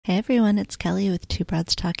Hey everyone, it's Kelly with Two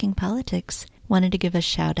Broads Talking Politics. Wanted to give a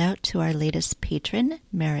shout out to our latest patron,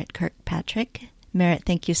 Merritt Kirkpatrick. Merritt,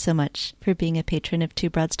 thank you so much for being a patron of Two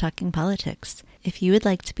Broads Talking Politics. If you would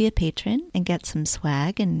like to be a patron and get some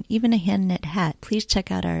swag and even a hand-knit hat, please check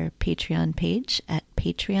out our Patreon page at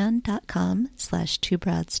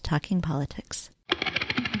patreon.com/twobroadstalkingpolitics.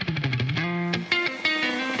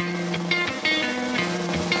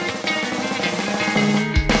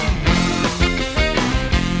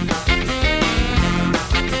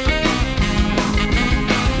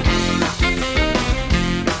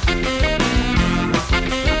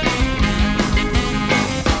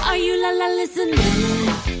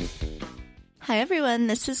 Hi everyone,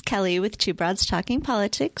 this is Kelly with Two Broads Talking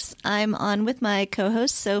Politics. I'm on with my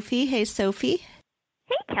co-host Sophie. Hey Sophie.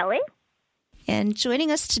 Hey Kelly. And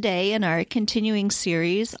joining us today in our continuing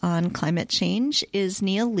series on climate change is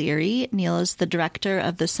Neil Leary. Neil is the director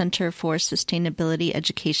of the Center for Sustainability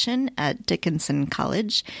Education at Dickinson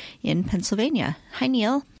College in Pennsylvania. Hi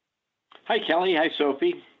Neil. Hi Kelly. Hi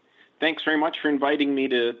Sophie. Thanks very much for inviting me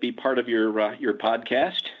to be part of your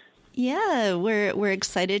podcast. Yeah, we're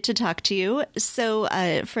excited to talk to you. So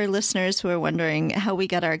for listeners who are wondering how we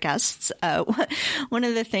get our guests, one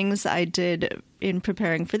of the things I did in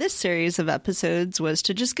preparing for this series of episodes was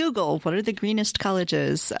to just Google what are the greenest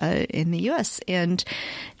colleges in the U.S. And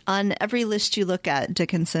on every list you look at,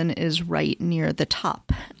 Dickinson is right near the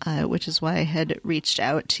top, which is why I had reached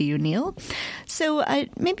out to you, Neil. So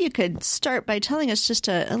maybe you could start by telling us just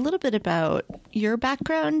a little bit about your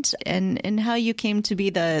background and how you came to be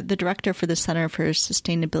the director for the Center for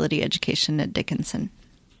Sustainability Education at Dickinson.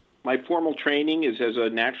 My formal training is as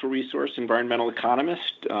a natural resource environmental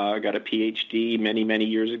economist. I got a PhD many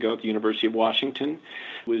years ago at the University of Washington.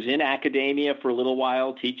 Was in academia for a little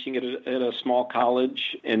while, teaching at a small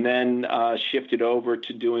college, and then shifted over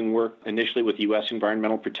to doing work initially with the U.S.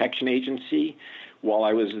 Environmental Protection Agency. While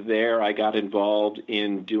I was there, I got involved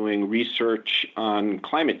in doing research on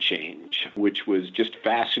climate change, which was just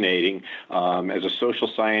fascinating. As a social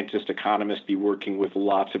scientist, economist, be working with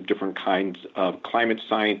lots of different kinds of climate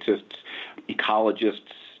scientists, ecologists,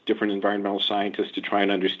 different environmental scientists to try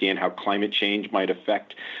and understand how climate change might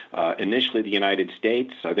affect initially the United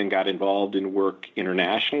States. I then got involved in work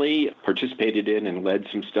internationally, participated in and led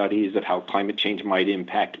some studies of how climate change might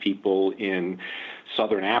impact people in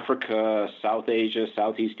Southern Africa, South Asia,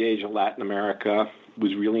 Southeast Asia, Latin America.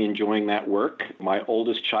 Was really enjoying that work. My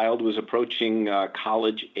oldest child was approaching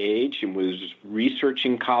college age and was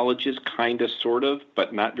researching colleges, kind of, sort of,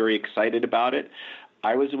 but not very excited about it.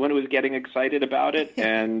 I was the one who was getting excited about it,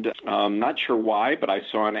 and not sure why, but I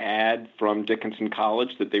saw an ad from Dickinson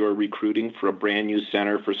College that they were recruiting for a brand new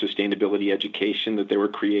Center for Sustainability Education that they were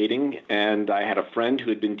creating, and I had a friend who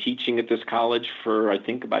had been teaching at this college for, I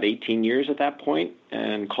think, about 18 years at that point,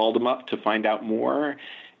 and called him up to find out more,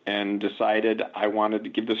 and decided I wanted to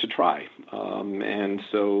give this a try. And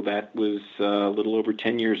so that was a little over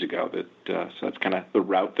 10 years ago. So that's kind of the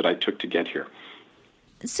route that I took to get here.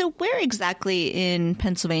 So where exactly in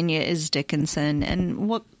Pennsylvania is Dickinson, and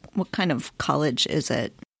what kind of college is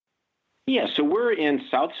it? Yeah, so we're in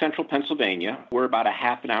south central Pennsylvania. We're about a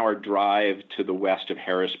half an hour drive to the west of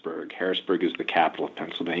Harrisburg. Harrisburg is the capital of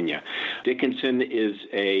Pennsylvania. Dickinson is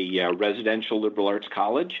a residential liberal arts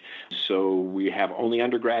college, so we have only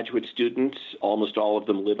undergraduate students. Almost all of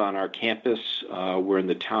them live on our campus. We're in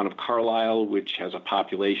the town of Carlisle, which has a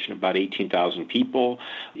population of about 18,000 people.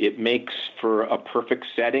 It makes for a perfect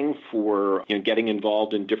setting for getting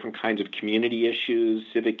involved in different kinds of community issues,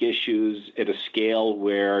 civic issues, at a scale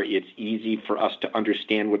where it's easy for us to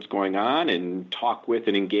understand what's going on and talk with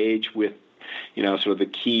and engage with, sort of the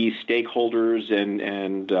key stakeholders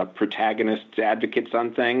and protagonists, advocates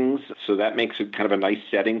on things. So that makes it kind of a nice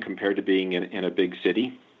setting compared to being in a big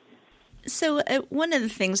city. So one of the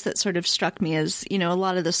things that sort of struck me is, a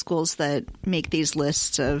lot of the schools that make these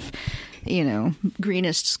lists of,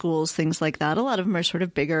 greenest schools, things like that, a lot of them are sort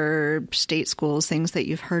of bigger state schools, things that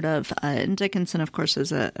you've heard of. And Dickinson, of course,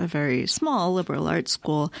 is a very small liberal arts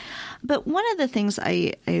school. But one of the things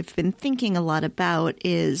I've been thinking a lot about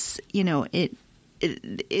is,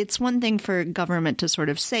 it's one thing for government to sort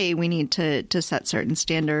of say we need to set certain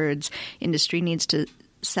standards, industry needs to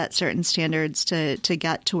set certain standards to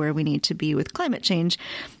get to where we need to be with climate change.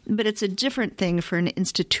 But it's a different thing for an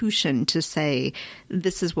institution to say,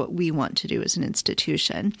 this is what we want to do as an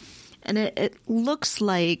institution. And it looks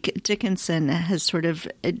like Dickinson has sort of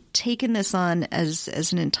taken this on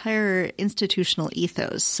as an entire institutional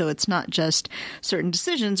ethos. So it's not just certain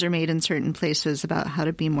decisions are made in certain places about how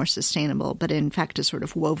to be more sustainable, but in fact is sort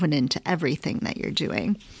of woven into everything that you're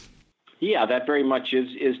doing. Yeah, that very much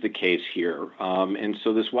is the case here. And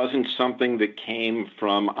so this wasn't something that came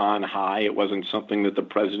from on high. It wasn't something that the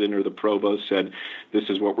president or the provost said, this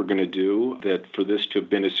is what we're going to do. That for this to have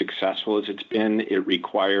been as successful as it's been, it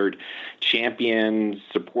required champions,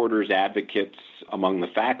 supporters, advocates among the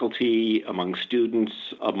faculty, among students,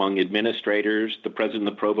 among administrators. The president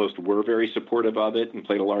and the provost were very supportive of it and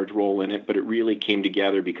played a large role in it, but it really came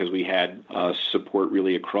together because we had support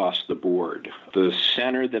really across the board. The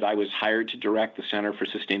center that I was hired to direct, the Center for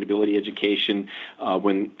Sustainability Education,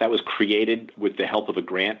 when that was created with the help of a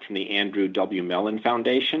grant from the Andrew W. Mellon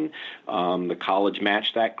Foundation, the college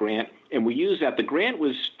matched that grant. And we used that. The grant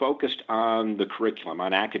was focused on the curriculum,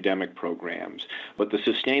 on academic programs, but the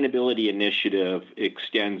sustainability initiative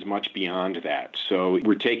extends much beyond that. So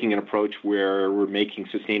we're taking an approach where we're making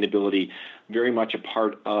sustainability very much a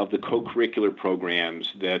part of the co-curricular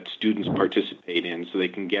programs that students participate in so they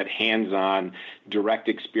can get hands-on direct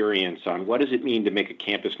experience on what does it mean to make a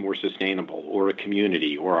campus more sustainable or a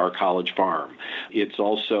community or our college farm. It's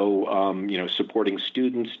also supporting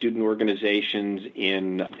students, student organizations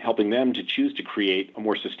in helping them to choose to create a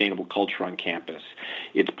more sustainable culture on campus.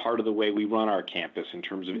 It's part of the way we run our campus in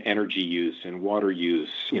terms of energy use and water use.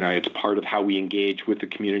 It's part of how we engage with the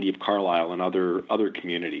community of Carlisle and other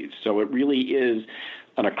communities. So it really is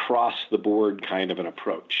an across-the-board kind of an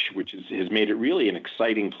approach, which has made it really an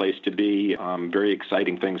exciting place to be. Very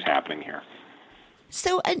exciting things happening here.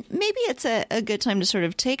 So maybe it's a good time to sort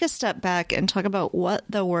of take a step back and talk about what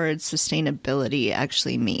the word sustainability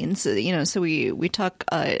actually means. So we talk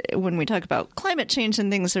when we talk about climate change and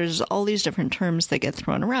things, there's all these different terms that get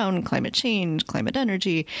thrown around: climate change, climate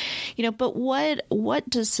energy, but what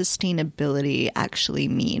does sustainability actually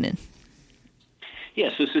mean?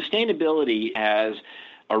 Yeah, so sustainability has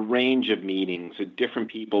a range of meanings. Different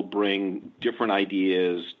people bring different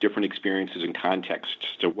ideas, different experiences and contexts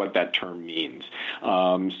to what that term means.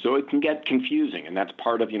 So it can get confusing, and that's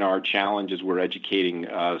part of our challenge as we're educating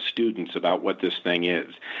students about what this thing is.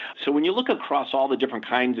 So when you look across all the different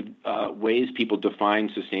kinds of ways people define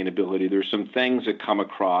sustainability, there's some things that come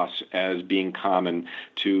across as being common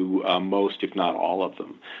to most, if not all of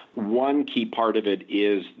them. One key part of it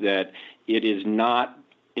is that it is not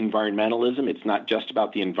environmentalism. It's not just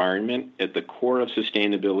about the environment. At the core of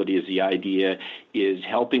sustainability is the idea is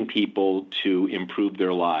helping people to improve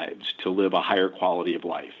their lives, to live a higher quality of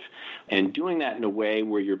life. And doing that in a way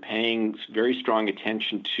where you're paying very strong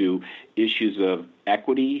attention to issues of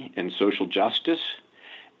equity and social justice,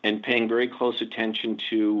 and paying very close attention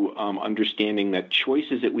to understanding that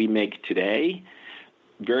choices that we make today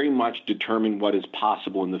very much determine what is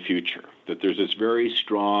possible in the future, that there's this very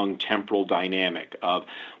strong temporal dynamic of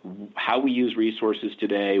how we use resources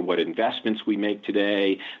today, what investments we make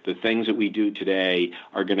today, the things that we do today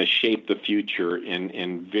are going to shape the future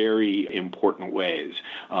in very important ways.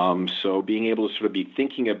 So being able to sort of be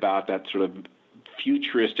thinking about that sort of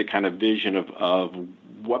futuristic kind of vision of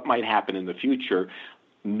what might happen in the future,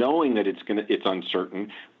 knowing that it's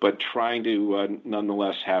uncertain, but trying to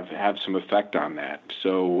nonetheless have some effect on that.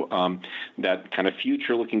 So that kind of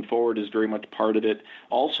future looking forward is very much part of it.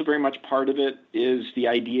 Also very much part of it is the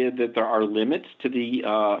idea that there are limits to the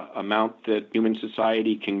amount that human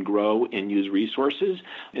society can grow and use resources,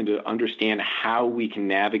 and to understand how we can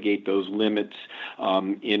navigate those limits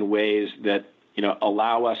in ways that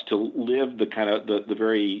allow us to live the kind of the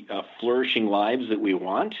very flourishing lives that we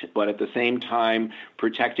want, but at the same time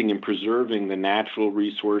protecting and preserving the natural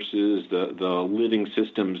resources, the living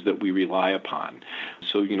systems that we rely upon.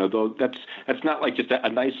 So, though that's not like just a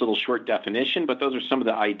nice little short definition, but those are some of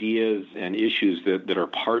the ideas and issues that are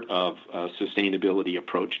part of a sustainability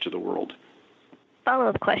approach to the world.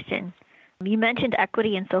 Follow-up question. You mentioned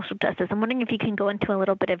equity and social justice. I'm wondering if you can go into a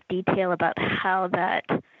little bit of detail about how that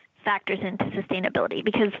factors into sustainability,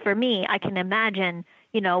 because for me, I can imagine,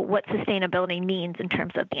 what sustainability means in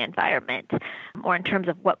terms of the environment or in terms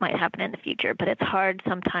of what might happen in the future. But it's hard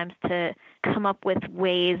sometimes to come up with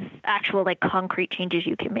ways, actual concrete changes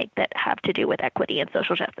you can make that have to do with equity and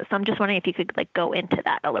social justice. So I'm just wondering if you could go into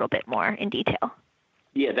that a little bit more in detail.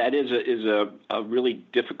 Yeah, that is a really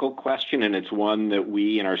difficult question, and it's one that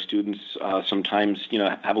we and our students sometimes,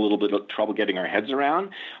 have a little bit of trouble getting our heads around.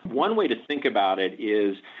 One way to think about it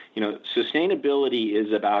is, sustainability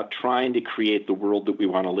is about trying to create the world that we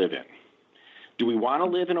want to live in. Do we want to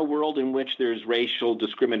live in a world in which there's racial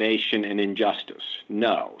discrimination and injustice?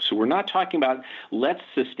 No. So we're not talking about let's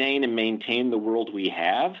sustain and maintain the world we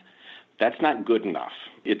have. That's not good enough.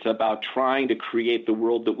 It's about trying to create the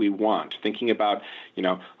world that we want, thinking about,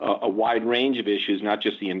 a wide range of issues, not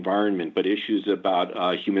just the environment, but issues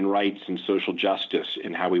about human rights and social justice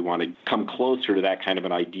and how we want to come closer to that kind of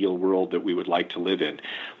an ideal world that we would like to live in.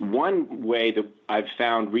 One way that I've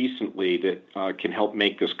found recently that can help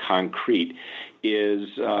make this concrete is,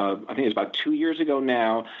 I think it's about 2 years ago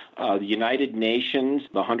now, the United Nations,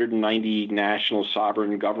 the 190 national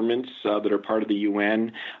sovereign governments that are part of the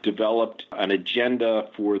UN, developed an agenda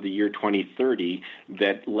for the year 2030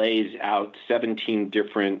 that lays out 17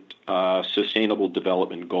 different sustainable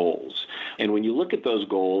development goals. And when you look at those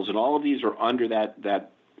goals, and all of these are under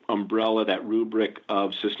that umbrella, that rubric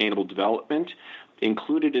of sustainable development,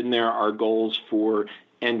 included in there are goals for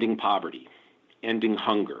ending poverty, ending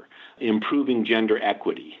hunger, improving gender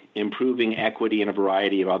equity, improving equity in a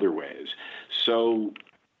variety of other ways. So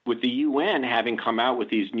with the UN having come out with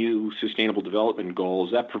these new sustainable development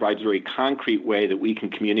goals, that provides a very concrete way that we can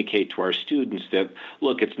communicate to our students that,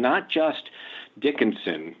 look, it's not just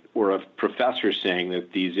Dickinson or a professor saying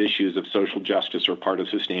that these issues of social justice are part of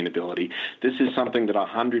sustainability. This is something that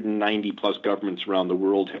 190 plus governments around the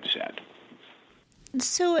world have said.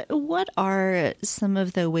 So what are some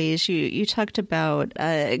of the ways you talked about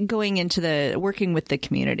going into working with the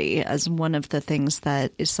community as one of the things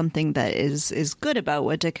that is something that is good about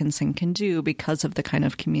what Dickinson can do because of the kind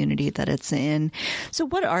of community that it's in. So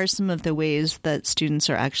what are some of the ways that students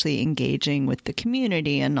are actually engaging with the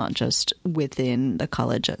community and not just within the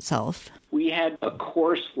college itself? We had a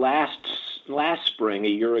course last spring, a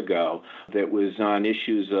year ago, that was on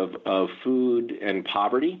issues of food and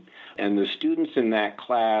poverty. And the students in that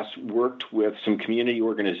class worked with some community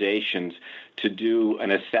organizations to do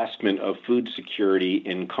an assessment of food security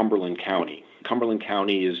in Cumberland County. Cumberland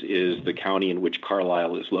County is the county in which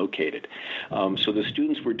Carlisle is located. So the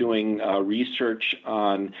students were doing research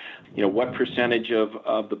on, what percentage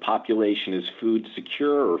of the population is food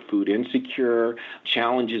secure or food insecure,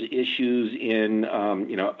 challenges, issues in,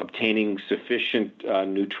 obtaining sufficient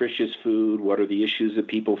nutritious food, what are the issues that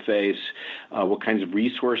people face, what kinds of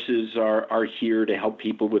resources are here to help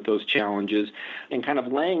people with those challenges, and kind of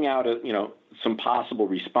laying out, some possible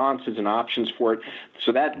responses and options for it.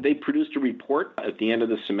 So that they produced a report at the end of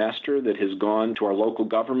the semester that has gone to our local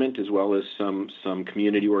government as well as some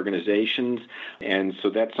community organizations. And so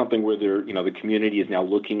that's something where the community is now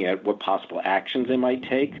looking at what possible actions they might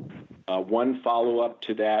take. One follow-up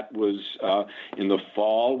to that was in the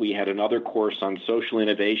fall, we had another course on social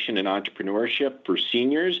innovation and entrepreneurship for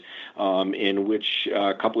seniors, in which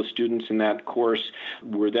a couple of students in that course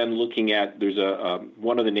were then looking at, there's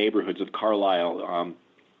one of the neighborhoods of Carlisle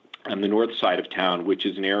on the north side of town, which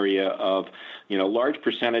is an area of, large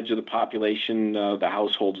percentage of the population, the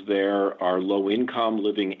households there are low income,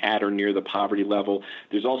 living at or near the poverty level.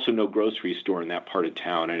 There's also no grocery store in that part of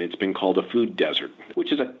town, and it's been called a food desert,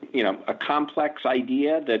 which is a complex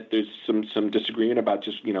idea that there's some disagreement about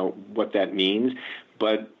just, what that means.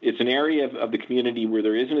 But it's an area of the community where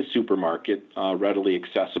there isn't a supermarket readily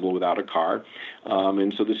accessible without a car.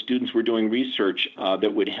 And so the students were doing research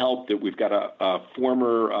that would help, that we've got a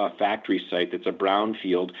former factory site that's a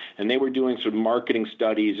brownfield, and they were doing sort of marketing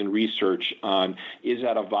studies and research on, is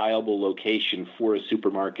that a viable location for a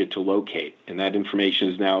supermarket to locate? And that information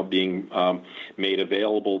is now being made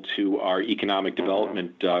available to our Economic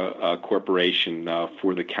Development Corporation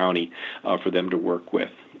for the county for them to work with.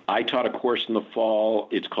 I taught a course in the fall.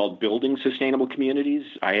 It's called Building Sustainable Communities.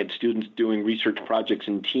 I had students doing research projects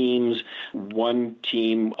in teams. One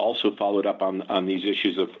team also followed up on these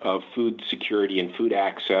issues of food security and food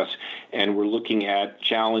access, and we're looking at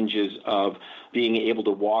challenges of being able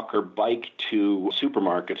to walk or bike to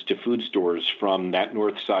supermarkets, to food stores from that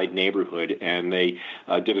north side neighborhood. And they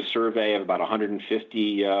did a survey of about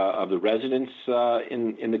 150 of the residents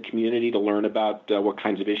in the community to learn about what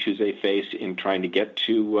kinds of issues they face in trying to get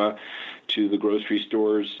to the grocery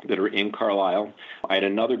stores that are in Carlisle. I had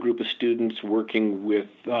another group of students working with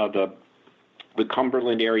the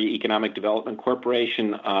Cumberland Area Economic Development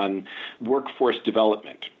Corporation on workforce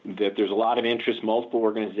development, that there's a lot of interest. Multiple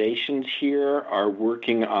organizations here are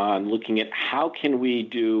working on looking at how can we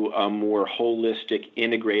do a more holistic,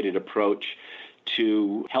 integrated approach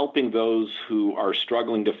to helping those who are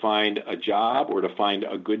struggling to find a job or to find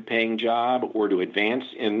a good-paying job or to advance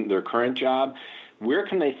in their current job. Where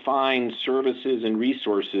can they find services and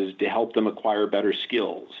resources to help them acquire better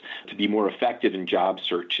skills, to be more effective in job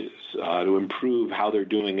searches, to improve how they're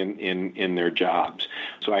doing in their jobs?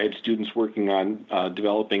 So I had students working on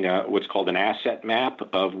developing what's called an asset map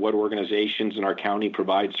of what organizations in our county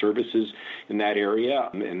provide services in that area,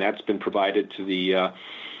 and that's been provided to the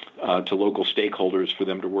to local stakeholders for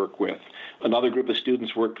them to work with. Another group of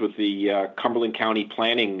students worked with the Cumberland County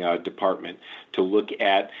Planning Department to look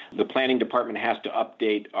at the planning department has to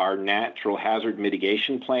update our natural hazard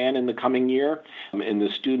mitigation plan in the coming year. And the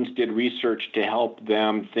students did research to help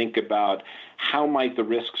them think about how might the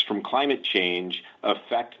risks from climate change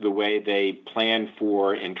affect the way they plan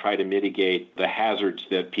for and try to mitigate the hazards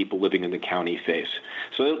that people living in the county face.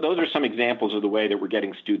 So those are some examples of the way that we're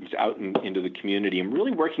getting students out into the community and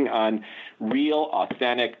really working on real,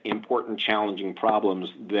 authentic, important, challenging problems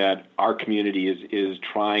that our community is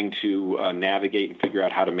trying to navigate and figure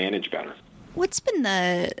out how to manage better. What's been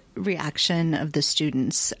the reaction of the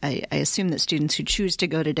students? I assume that students who choose to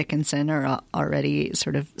go to Dickinson are already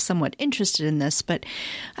sort of somewhat interested in this, but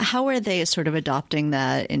how are they sort of adopting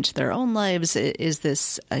that into their own lives? Is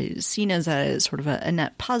this seen as a sort of a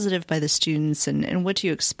net positive by the students? And what do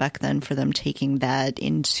you expect then for them taking that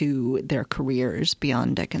into their careers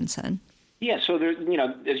beyond Dickinson? Yeah, so there,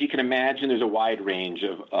 as you can imagine, there's a wide range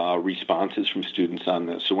of responses from students on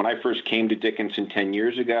this. So when I first came to Dickinson 10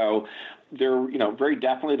 years ago, there, very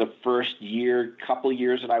definitely the first couple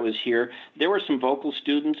years that I was here, there were some vocal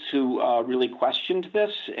students who really questioned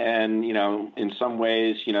this, and in some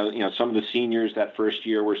ways, some of the seniors that first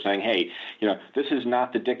year were saying, "Hey, this is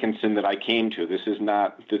not the Dickinson that I came to. This is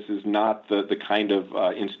not the kind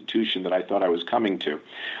of institution that I thought I was coming to."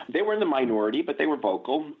 They were in the minority, but they were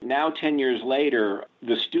vocal. Now, 10 years later,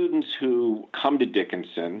 the students who come to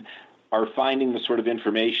Dickinson are finding the sort of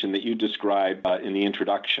information that you described in the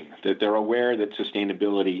introduction, that they're aware that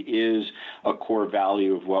sustainability is a core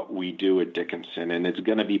value of what we do at Dickinson, and it's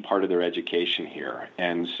going to be part of their education here.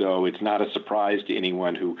 And so it's not a surprise to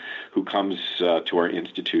anyone who comes to our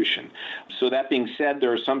institution. So that being said,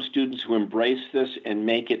 there are some students who embrace this and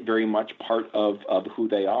make it very much part of who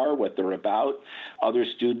they are, what they're about. Other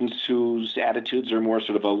students whose attitudes are more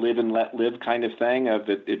sort of a live and let live kind of thing, of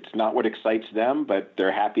that it's not what excites them, but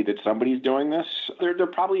they're happy that somebody's doing this. There are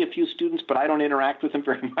probably a few students, but I don't interact with them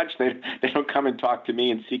very much. They don't come and talk to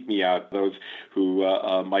me and seek me out, those who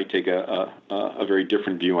might take a very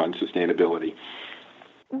different view on sustainability.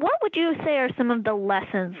 What would you say are some of the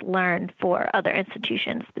lessons learned for other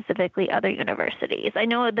institutions, specifically other universities? I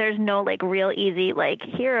know there's no real easy,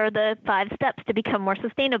 here are the 5 steps to become more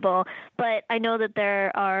sustainable, but I know that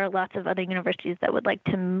there are lots of other universities that would like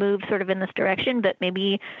to move sort of in this direction, but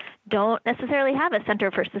maybe don't necessarily have a center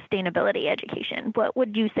for sustainability education. What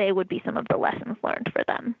would you say would be some of the lessons learned for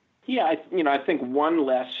them? Yeah, I think one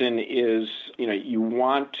lesson is, you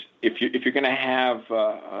want, if you're going to have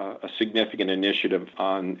a significant initiative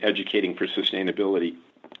on educating for sustainability,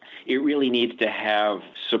 it really needs to have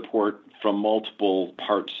support from multiple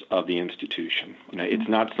parts of the institution. It's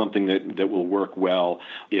not something that will work well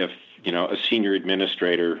if a senior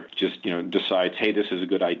administrator just decides, hey, this is a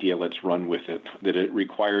good idea, let's run with it. That it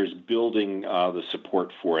requires building the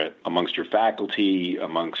support for it amongst your faculty,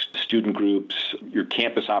 amongst student groups, your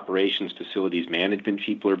campus operations, facilities management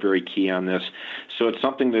people are very key on this. So it's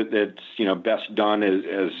something that's best done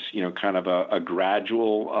as kind of a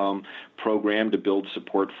gradual program to build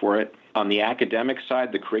support for it. On the academic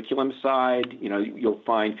side, the curriculum side, you'll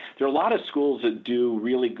find there are a lot of schools that do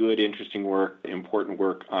really good, interesting work, important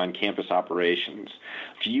work on campus operations.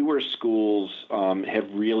 Fewer schools have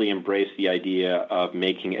really embraced the idea of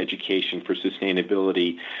making education for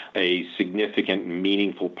sustainability a significant,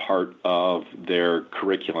 meaningful part of their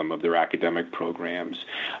curriculum, of their academic programs.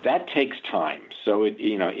 That takes time. So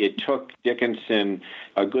it took Dickinson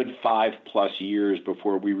a good 5+ years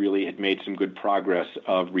before we really had made some good progress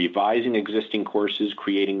of revising existing courses,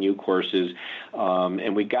 creating new courses,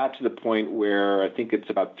 and we got to the point where I think it's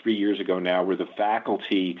about 3 years ago now, where the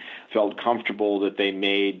faculty felt comfortable that they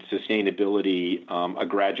made sustainability a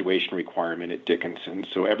graduation requirement at Dickinson.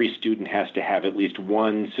 So every student has to have at least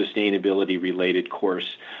one sustainability-related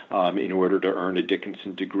course in order to earn a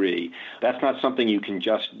Dickinson degree. That's not something you can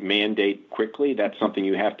just mandate quickly. That's something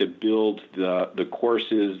you have to build the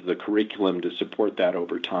courses, the curriculum to support that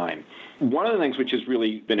over time. One of the things which has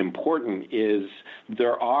really been important is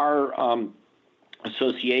there are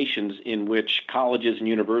associations in which colleges and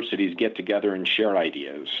universities get together and share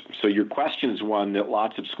ideas. So your question is one that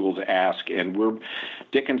lots of schools ask, and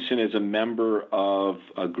Dickinson is a member of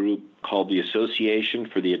a group called the Association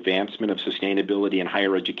for the Advancement of Sustainability in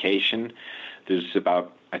Higher Education. There's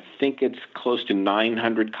about, I think it's close to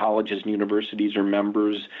 900 colleges and universities are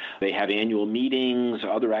members. They have annual meetings,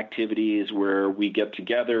 other activities where we get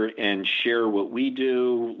together and share what we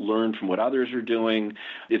do, learn from what others are doing.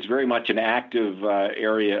 It's very much an active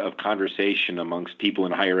area of conversation amongst people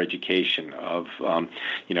in higher education of,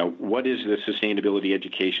 what is the sustainability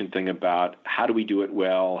education thing about? How do we do it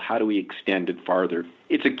well? How do we extend it farther?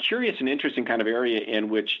 It's a curious and interesting kind of area in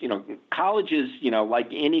which, colleges, like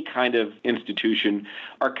any kind of institution,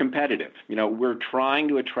 are competitive. We're trying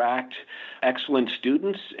to attract excellent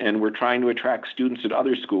students, and we're trying to attract students that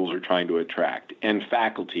other schools are trying to attract, and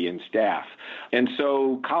faculty and staff. And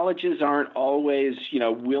so colleges aren't always,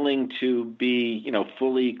 willing to be,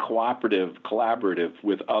 fully collaborative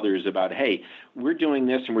with others about, hey, we're doing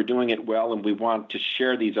this and we're doing it well, and we want to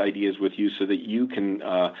share these ideas with you so that you can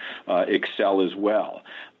excel as well.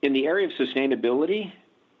 In the area of sustainability,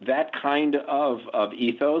 that kind of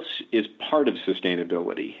ethos is part of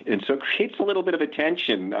sustainability. And so it creates a little bit of a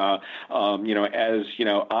tension. As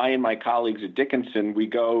I and my colleagues at Dickinson, we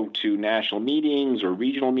go to national meetings or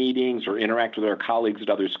regional meetings or interact with our colleagues at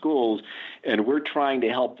other schools, and we're trying to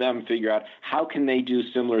help them figure out how can they do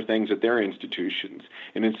similar things at their institutions.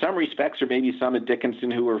 And in some respects, there may be some at Dickinson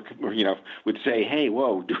who would say, hey,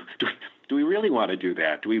 whoa, do we really want to do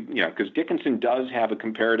that? Do we, because Dickinson does have a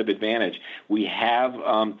comparative advantage. We have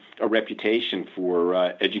a reputation for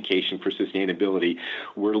education for sustainability.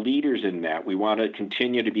 We're leaders in that. We want to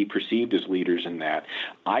continue to be perceived as leaders in that.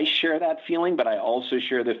 I share that feeling, but I also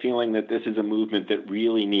share the feeling that this is a movement that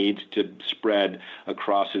really needs to spread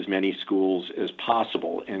across as many schools as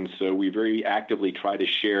possible. And so we very actively try to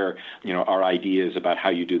share, our ideas about how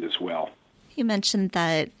you do this well. You mentioned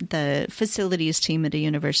that the facilities team at a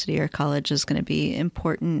university or college is going to be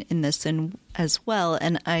important in this as well.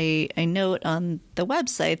 And I note on the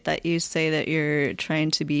website that you say that you're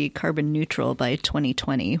trying to be carbon neutral by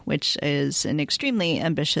 2020, which is an extremely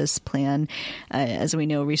ambitious plan. As we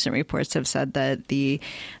know, recent reports have said that the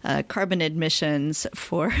carbon emissions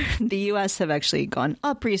for the U.S. have actually gone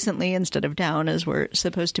up recently instead of down, as we're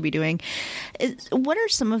supposed to be doing. What are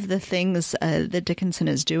some of the things that Dickinson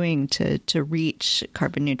is doing to reach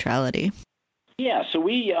carbon neutrality? Yeah, so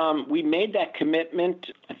we made that commitment,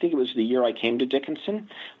 I think it was the year I came to Dickinson,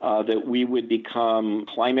 that we would become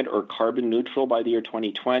climate or carbon neutral by the year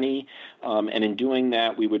 2020. And in doing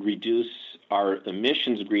that, we would reduce our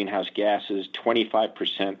emissions of greenhouse gases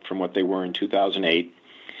 25% from what they were in 2008.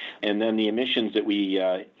 And then the emissions that we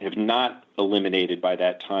have not eliminated by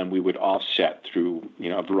that time, we would offset through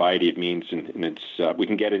a variety of means, and it's we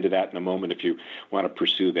can get into that in a moment if you want to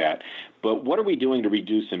pursue that. But what are we doing to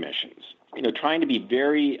reduce emissions? Trying to be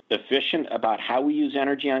very efficient about how we use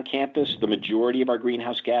energy on campus. The majority of our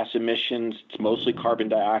greenhouse gas emissions, it's mostly carbon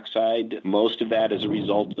dioxide. Most of that is a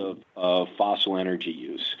result of fossil energy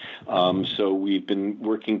use. So we've been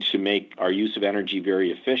working to make our use of energy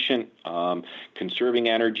very efficient, conserving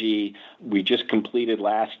energy. We just completed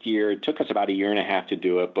last year, it took us about a year and a half to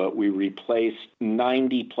do it, but we replaced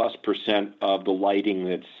 90+% of the lighting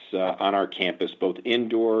that's on our campus, both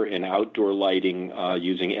indoor and outdoor lighting,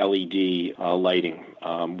 using LED lighting,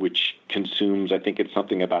 which consumes, I think it's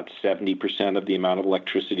something about 70% of the amount of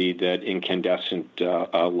electricity that incandescent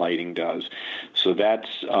lighting does. So that's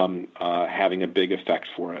having a big effect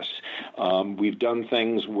for us. We've done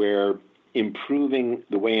things where improving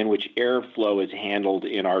the way in which airflow is handled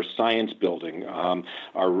in our science building.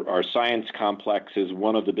 Our science complex is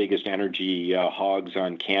one of the biggest energy hogs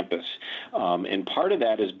on campus. And part of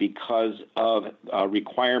that is because of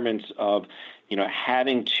requirements of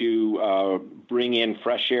having to bring in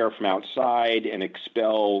fresh air from outside and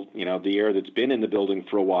expel, the air that's been in the building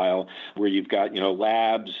for a while, where you've got,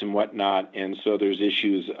 labs and whatnot. And so there's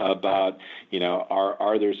issues about,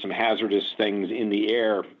 are there some hazardous things in the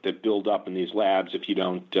air that build up in these labs if you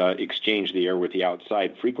don't exchange the air with the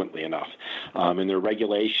outside frequently enough? And there are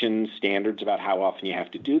regulations, standards about how often you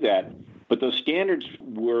have to do that. But those standards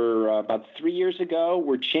were about 3 years ago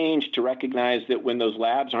were changed to recognize that when those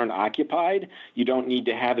labs aren't occupied, you don't need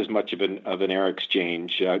to have as much of an air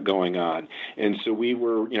exchange going on. And so we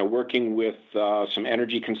were, working with some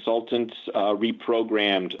energy consultants,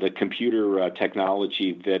 reprogrammed the computer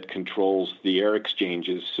technology that controls the air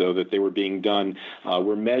exchanges so that they were being done.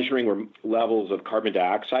 We're measuring levels of carbon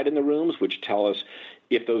dioxide in the rooms, which tell us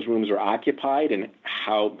if those rooms are occupied and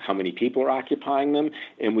how many people are occupying them,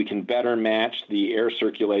 and we can better match the air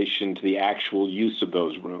circulation to the actual use of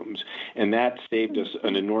those rooms. And that saved us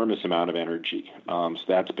an enormous amount of energy. So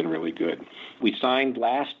that's been really good. We signed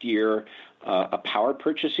last year a power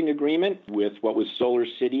purchasing agreement with what was Solar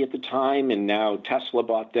City at the time, and now Tesla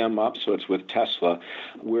bought them up, so it's with Tesla,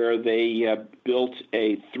 where they built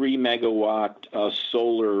a 3-megawatt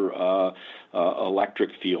solar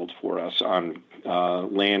electric field for us on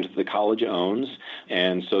land the college owns.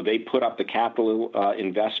 And so they put up the capital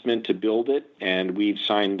investment to build it, and we've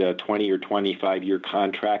signed a 20 or 25-year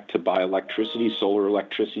contract to buy electricity, solar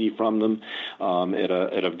electricity from them at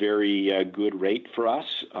a very good rate for us.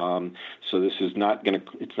 So this is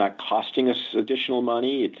it's not costing us additional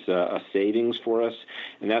money. It's a savings for us,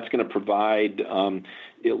 and that's going to provide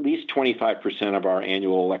at least 25% of our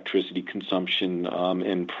annual electricity consumption,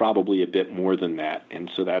 and probably a bit more than that. And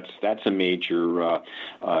so that's a major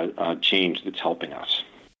change that's helping us.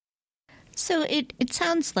 So it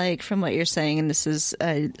sounds like, from what you're saying, and this is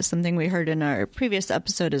something we heard in our previous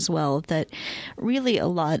episode as well, that really a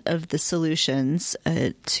lot of the solutions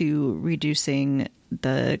to reducing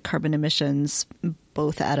the carbon emissions,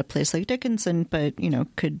 both at a place like Dickinson, but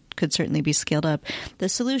could certainly be scaled up. The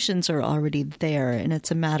solutions are already there, and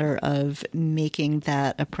it's a matter of making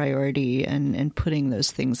that a priority and putting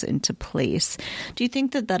those things into place. Do you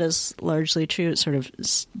think that is largely true? It's sort of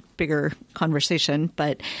bigger conversation,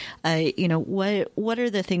 but what are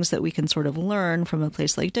the things that we can sort of learn from a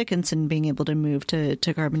place like Dickinson being able to move to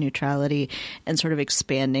carbon neutrality and sort of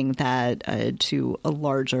expanding that to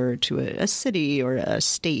a city or a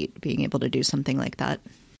state being able to do something like that?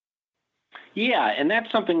 Yeah, and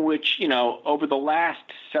that's something which, over the last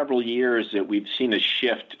several years that we've seen a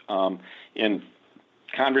shift in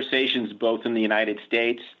conversations both in the United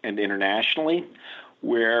States and internationally,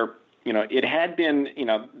 where, it had been,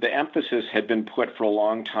 the emphasis had been put for a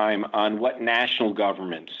long time on what national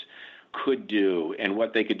governments could do and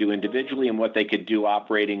what they could do individually and what they could do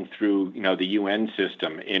operating through, the UN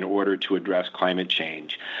system in order to address climate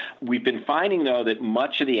change. We've been finding, though, that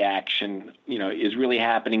much of the action, is really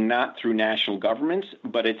happening not through national governments,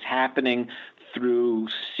 but it's happening through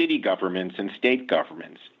city governments and state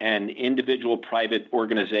governments and individual private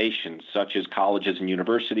organizations such as colleges and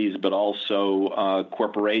universities, but also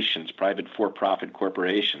corporations, private for-profit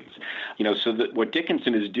corporations. So that what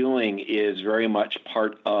Dickinson is doing is very much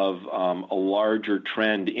part of a larger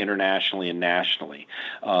trend internationally and nationally.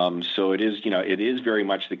 So it is very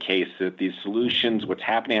much the case that these solutions, what's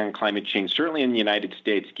happening on climate change, certainly in the United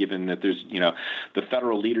States, given that there's, the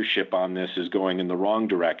federal leadership on this is going in the wrong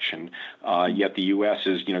direction, yet the U.S.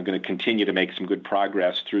 is, going to continue to make some good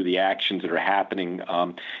progress through the actions that are happening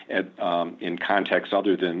in contexts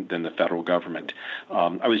other than the federal government.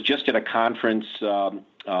 I was just at a conference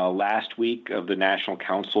last week of the National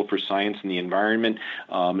Council for Science and the Environment,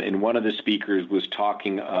 and one of the speakers was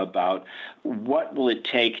talking about what will it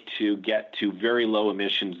take to get to very low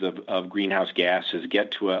emissions of greenhouse gases,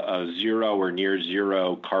 get to a zero or near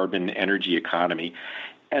zero carbon energy economy.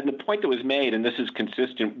 And the point that was made, and this is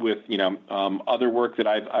consistent with other work that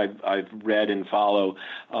I've read and follow,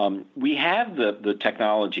 we have the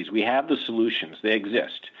technologies, we have the solutions, they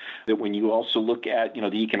exist. That when you also look at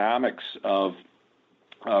the economics of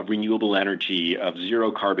renewable energy, of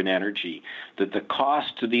zero carbon energy, that the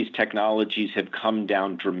cost of these technologies have come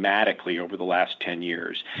down dramatically over the last 10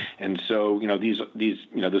 years. And so,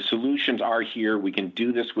 the solutions are here. We can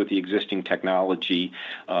do this with the existing technology.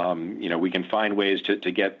 We can find ways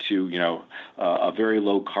to get to, a very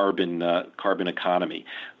low carbon economy.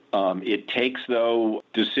 It takes, though,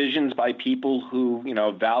 decisions by people who,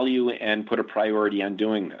 value and put a priority on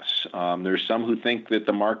doing this. There's some who think that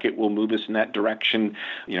the market will move us in that direction,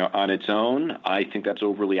 on its own. I think that's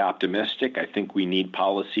overly optimistic. I think we need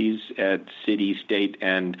policies at city, state,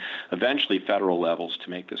 and eventually federal levels to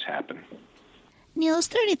make this happen. Neil, is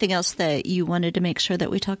there anything else that you wanted to make sure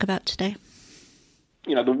that we talk about today?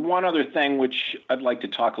 The one other thing which I'd like to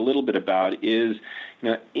talk a little bit about is,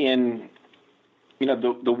 the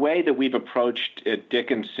way that we've approached at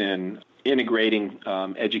Dickinson integrating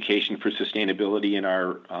education for sustainability in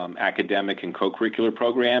our academic and co-curricular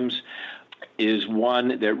programs is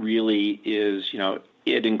one that really is,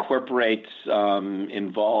 it incorporates,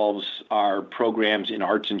 involves our programs in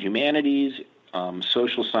arts and humanities,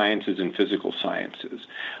 social sciences, and physical sciences.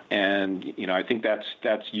 And, I think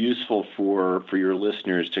that's useful for your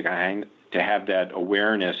listeners to have that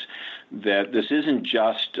awareness that this isn't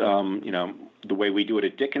just, the way we do it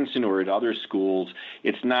at Dickinson or at other schools.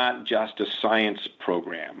 It's not just a science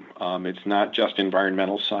program. It's not just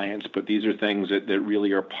environmental science, but these are things that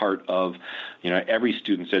really are part of, every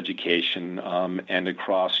student's education and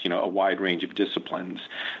across, a wide range of disciplines.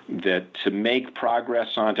 That to make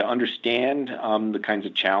progress on, to understand the kinds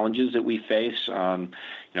of challenges that we face,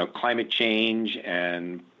 climate change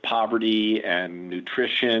and poverty and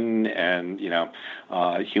nutrition and,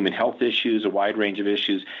 human health issues, a wide range of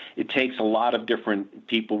issues. It takes a lot of different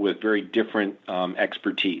people with very different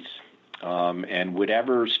expertise. And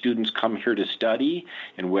whatever students come here to study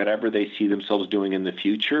and whatever they see themselves doing in the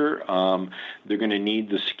future, they're going to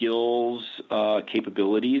need the skills,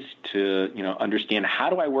 capabilities to, understand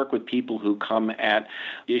how do I work with people who come at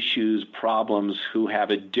issues, problems, who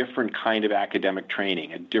have a different kind of academic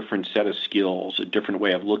training, a different set of skills, a different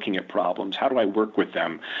way of looking at problems. How do I work with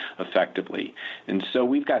them effectively? And so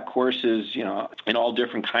we've got courses, in all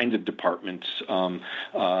different kinds of departments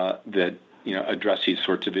that address these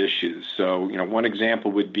sorts of issues. So, one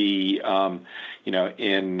example would be,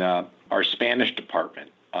 in our Spanish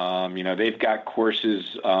department. They've got courses.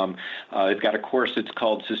 They've got a course that's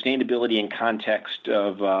called Sustainability in Context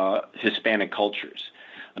of Hispanic Cultures.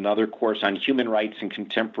 Another course on human rights and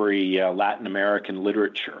contemporary Latin American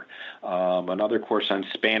literature. Another course on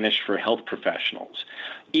Spanish for health professionals.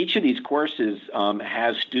 Each of these courses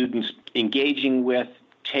has students engaging with,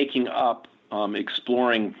 taking up,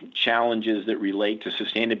 exploring challenges that relate to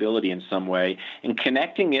sustainability in some way and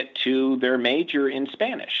connecting it to their major in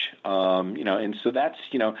Spanish. And so that's,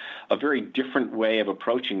 a very different way of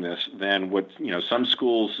approaching this than what, some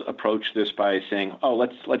schools approach this by saying, oh,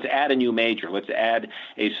 let's add a new major. Let's add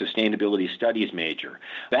a sustainability studies major.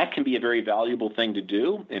 That can be a very valuable thing to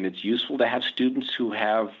do, and it's useful to have students who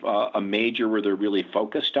have a major where they're really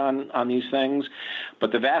focused on these things.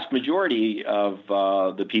 But the vast majority of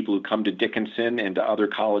the people who come to Dickinson and to other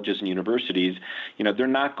colleges and universities, they're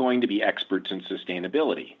not going to be experts in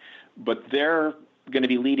sustainability, but they're going to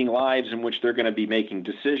be leading lives in which they're going to be making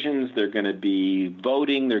decisions, they're going to be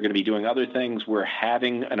voting, they're going to be doing other things where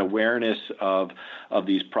having an awareness of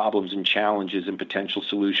these problems and challenges and potential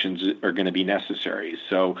solutions are going to be necessary.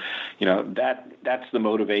 So, that's the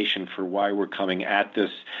motivation for why we're coming at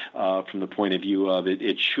this from the point of view of it.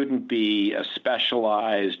 It shouldn't be a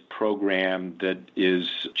specialized program that is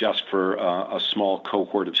just for a small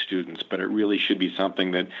cohort of students, but it really should be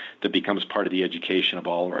something that becomes part of the education of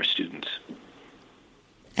all of our students.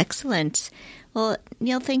 Excellent. Well,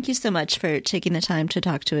 Neil, thank you so much for taking the time to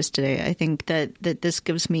talk to us today. I think that this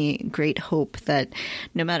gives me great hope that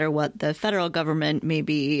no matter what the federal government may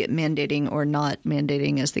be mandating or not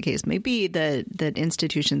mandating, as the case may be, that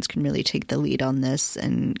institutions can really take the lead on this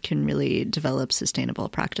and can really develop sustainable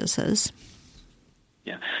practices.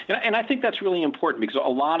 Yeah, and I think that's really important because a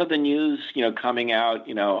lot of the news, coming out,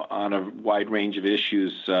 on a wide range of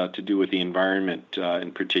issues to do with the environment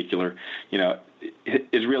in particular,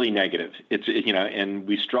 is really negative. It's, and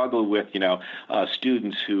we struggle with,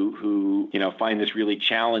 students who find this really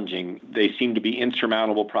challenging. They seem to be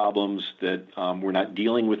insurmountable problems that we're not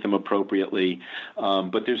dealing with them appropriately.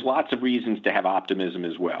 But there's lots of reasons to have optimism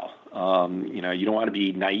as well. You don't want to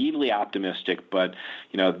be naively optimistic, but,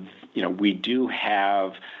 we do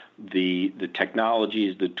have the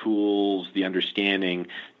technologies, the tools, the understanding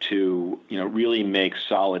to really make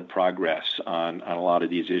solid progress on a lot of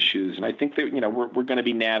these issues. And I think that we're going to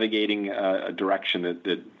be navigating a direction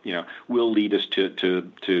that will lead us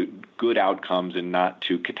to good outcomes and not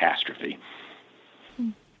to catastrophe.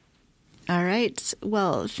 All right.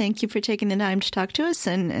 Well, thank you for taking the time to talk to us,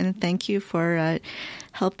 and thank you for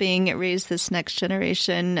helping raise this next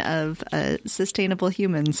generation of sustainable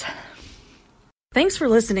humans. Thanks for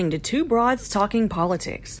listening to Two Broads Talking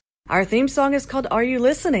Politics. Our theme song is called Are You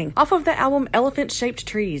Listening? Off of the album Elephant-Shaped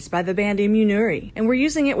Trees by the band Immunuri, and we're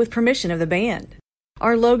using it with permission of the band.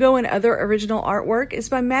 Our logo and other original artwork is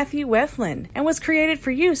by Matthew Weflin and was created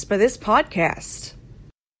for use by this podcast.